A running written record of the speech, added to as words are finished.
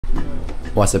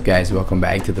What's up guys, welcome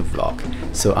back to the vlog.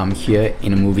 So I'm here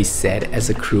in a movie set as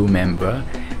a crew member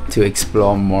to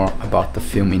explore more about the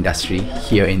film industry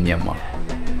here in Myanmar.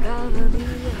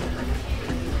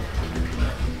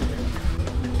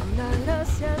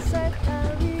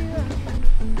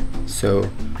 So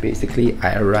basically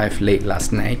I arrived late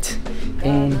last night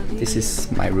and this is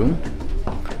my room.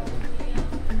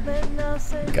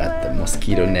 Got the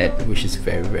mosquito net, which is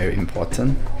very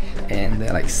important, and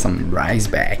like some rice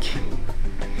bag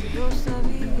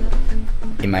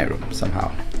in my room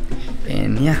somehow.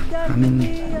 And yeah, I mean,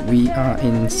 we are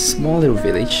in small little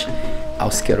village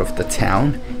outskirts of the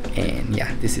town, and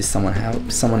yeah, this is someone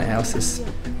else's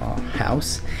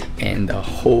house, and the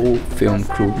whole film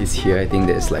crew is here. I think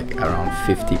there's like around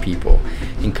 50 people,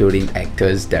 including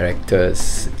actors,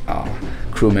 directors,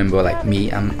 crew member like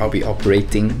me. I'll be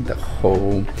operating the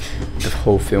whole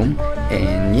film,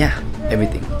 and yeah,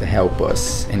 everything, the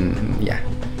helpers, and yeah,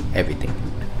 everything.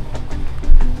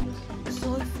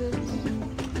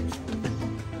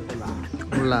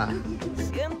 Hola.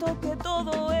 Siento que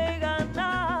todo he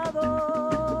ganado.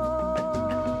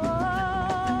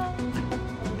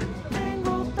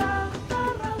 Tengo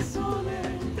tantas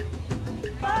razones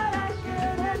para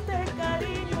quererte,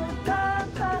 cariño,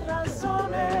 tantas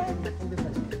razones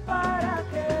para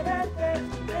quererte.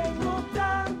 Tengo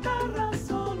tantas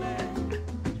razones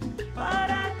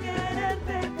para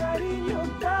quererte, cariño,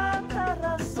 tantas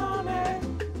razones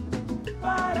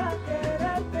para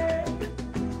quererte.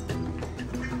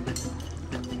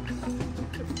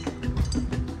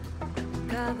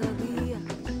 Cada día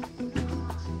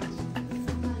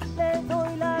le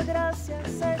doy las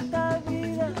gracias a esta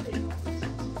vida.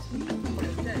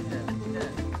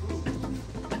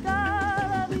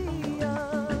 Cada día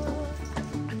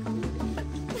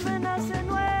me nace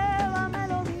nueva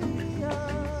melodía.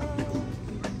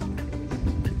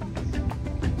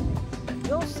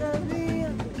 Yo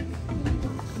sabía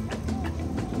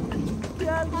que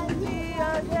algún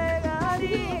día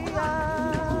llegaría.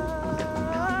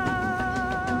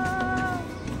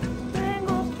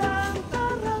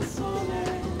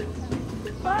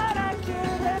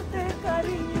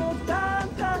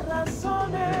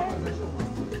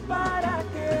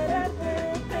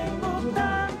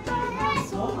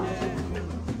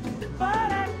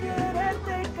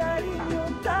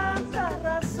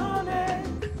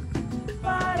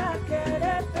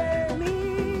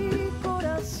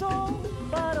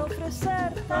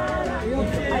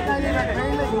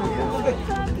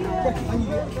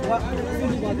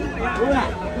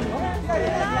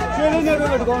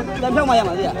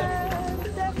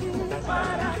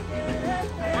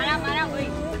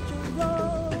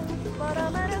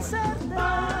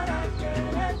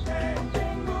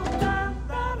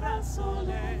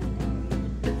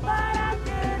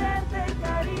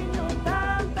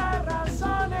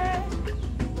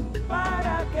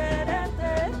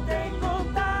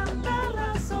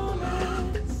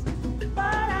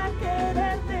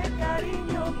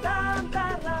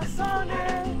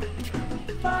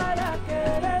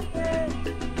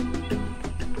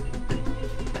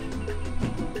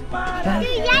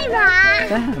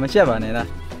 Siapa nih lah?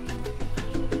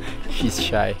 She's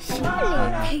shy.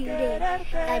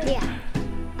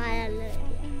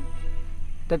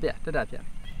 Tapi.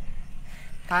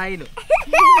 Hai lu.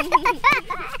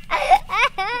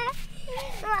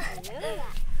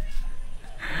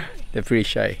 They're pretty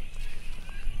shy.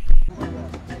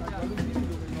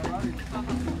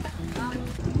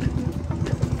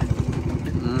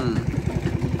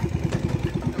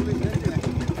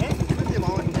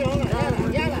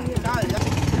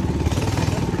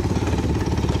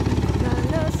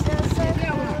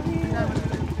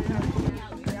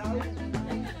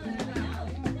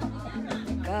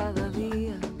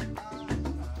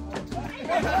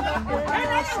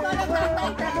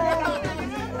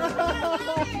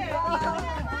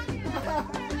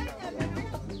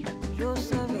 Yo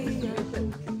sabía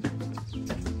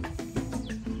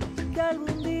que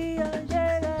algún día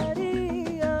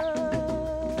llegaría.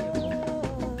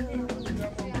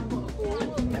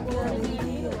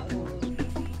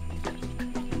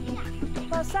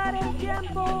 Pasar el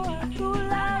tiempo a tu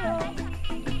lado.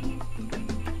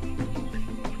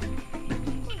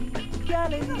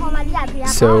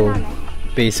 So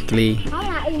basically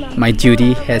my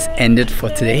duty has ended for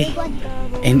today,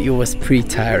 and it was pretty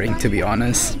tiring, to be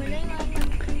honest.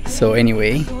 So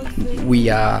anyway, we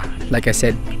are, like I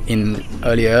said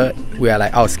earlier, we are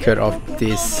like outskirts of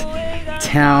this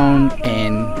town,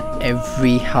 and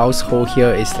every household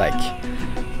here is like,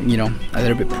 you know, a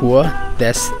little bit poor.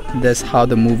 That's how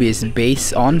the movie is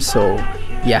based on. So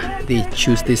yeah, they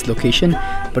choose this location,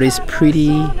 but it's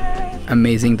pretty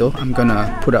amazing though. I'm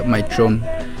gonna put up my drone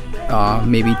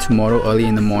maybe tomorrow early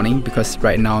in the morning, because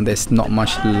right now there's not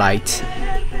much light,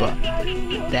 but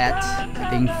that, I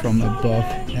think from above,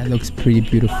 that looks pretty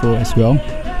beautiful as well.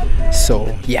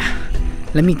 So yeah,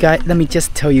 let me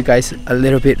just tell you guys a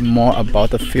little bit more about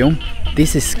the film.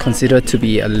 This is considered to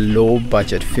be a low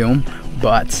budget film,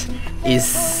 but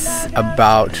is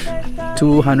about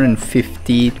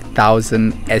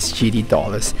 250,000 SGD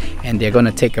dollars, and they're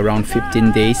gonna take around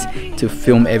 15 days to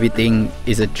film everything.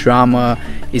 It's a drama.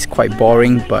 It's quite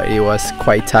boring, but it was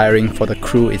quite tiring for the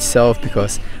crew itself,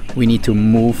 because we need to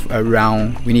move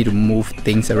around, we need to move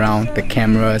things around, the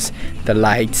cameras, the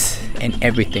lights and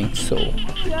everything. So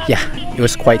yeah, it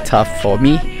was quite tough for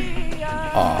me.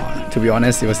 To be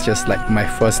honest, it was just like my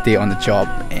first day on the job,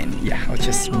 and yeah, I was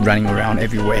just running around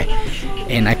everywhere,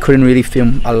 and I couldn't really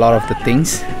film a lot of the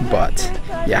things, but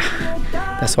yeah,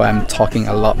 that's why I'm talking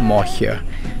a lot more here.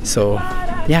 So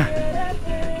yeah.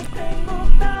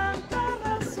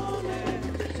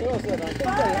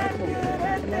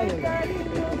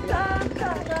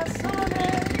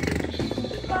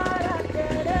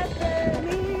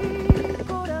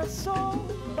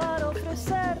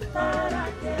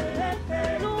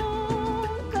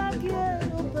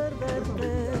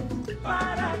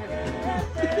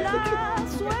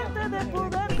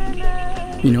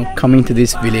 You know, coming to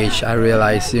this village, I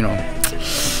realized, you know,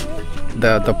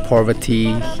 the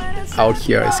poverty out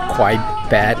here is quite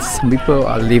bad. Some people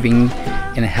are living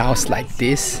in a house like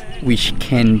this, which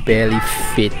can barely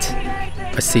fit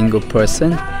a single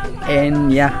person,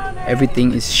 and yeah,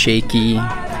 everything is shaky.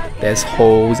 There's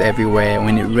holes everywhere.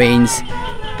 When it rains,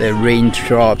 the rain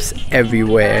drops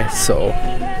everywhere. So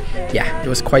yeah, it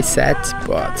was quite sad,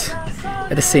 but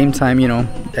at the same time, you know,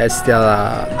 that's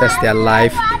their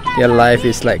life. Their life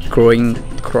is like growing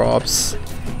crops,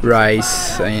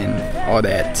 rice and all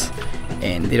that,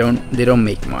 and they don't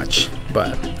make much,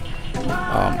 but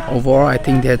overall I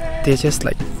think that they're just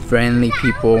like friendly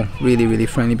people, really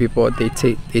friendly people.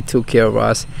 They took care of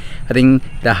us. I think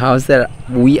the house that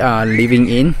we are living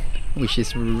in, which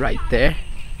is right there,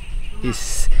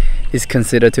 is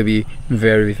considered to be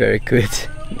very good.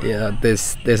 Yeah,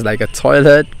 there's like a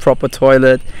toilet, proper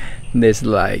toilet. There's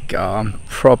like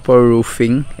proper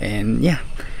roofing, and yeah,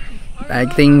 I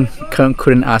think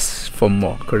couldn't ask for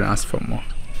more.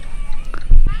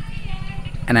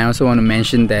 And I also want to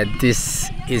mention that this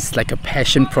is like a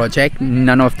passion project.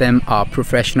 None of them are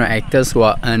professional actors who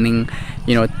are earning,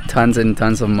 you know, tons and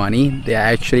tons of money. They are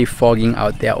actually forking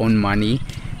out their own money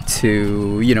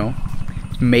to, you know,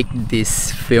 make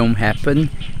this film happen.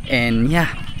 And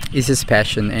yeah, it's just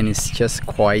passion, and it's just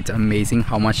quite amazing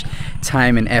how much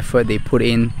time and effort they put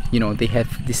in. You know, they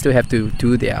still have to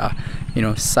do their, you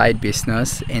know, side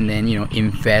business, and then, you know,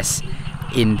 invest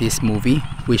in this movie,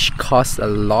 which costs a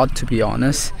lot, to be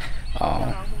honest.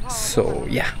 So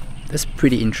yeah, that's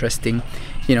pretty interesting.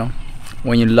 You know,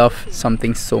 when you love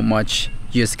something so much,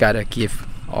 you just gotta give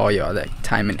all your like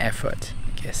time and effort,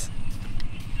 I guess.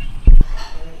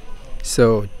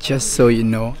 So just so you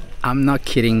know, I'm not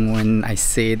kidding when I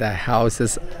say the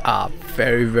houses are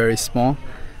very small.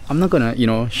 I'm not gonna, you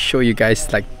know, show you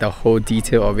guys like the whole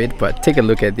detail of it, but take a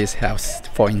look at this house,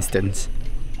 for instance.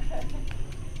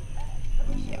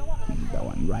 Yeah, that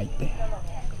one right there.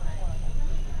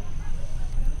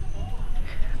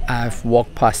 I've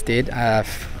walked past it,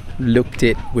 I've looked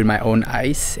it with my own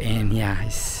eyes, and yeah,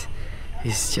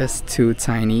 it's just too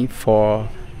tiny for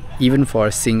even for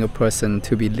a single person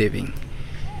to be living.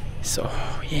 So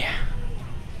yeah,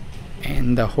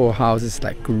 and the whole house is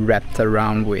like wrapped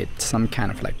around with some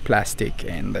kind of like plastic,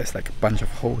 and there's like a bunch of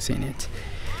holes in it.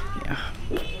 Yeah,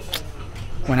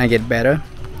 when I get better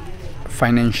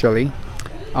financially,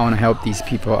 I want to help these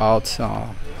people out,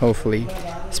 hopefully,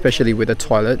 especially with the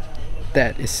toilet.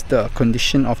 That is the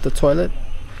condition of the toilet,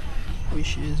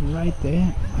 which is right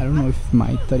there. I don't know if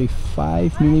my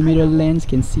 35mm lens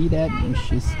can see that,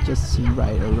 which is just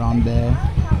right around there,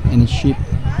 and the ship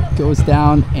goes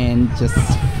down and just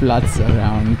floods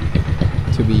around,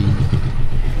 to be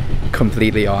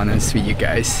completely honest with you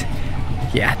guys.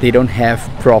 Yeah, they don't have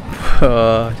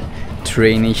proper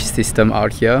drainage system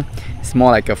out here. It's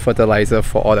more like a fertilizer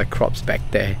for all the crops back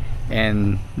there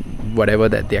and whatever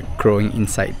that they're growing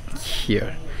inside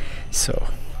here. So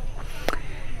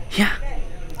yeah,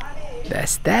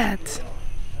 that's that.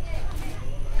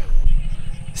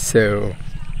 So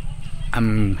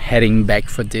I'm heading back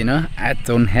for dinner. I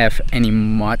don't have any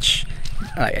more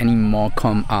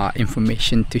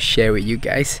information to share with you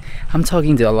guys. I'm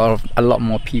talking to a lot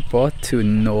more people to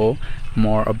know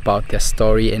more about their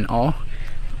story and all,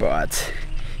 but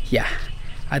yeah,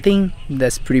 I think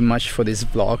that's pretty much for this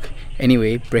vlog.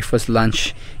 Anyway, breakfast,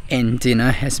 lunch and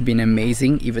dinner has been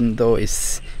amazing, even though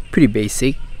it's pretty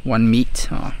basic. One meat,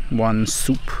 one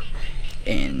soup,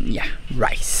 and yeah,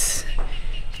 rice.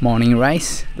 Morning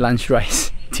rice, lunch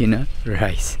rice, dinner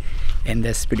rice, and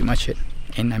that's pretty much it.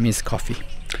 And I miss coffee.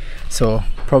 So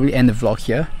probably end the vlog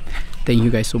here. Thank you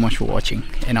guys so much for watching,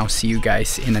 and I'll see you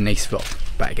guys in the next vlog.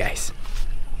 Bye guys.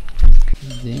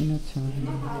 Dinner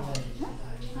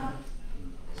time.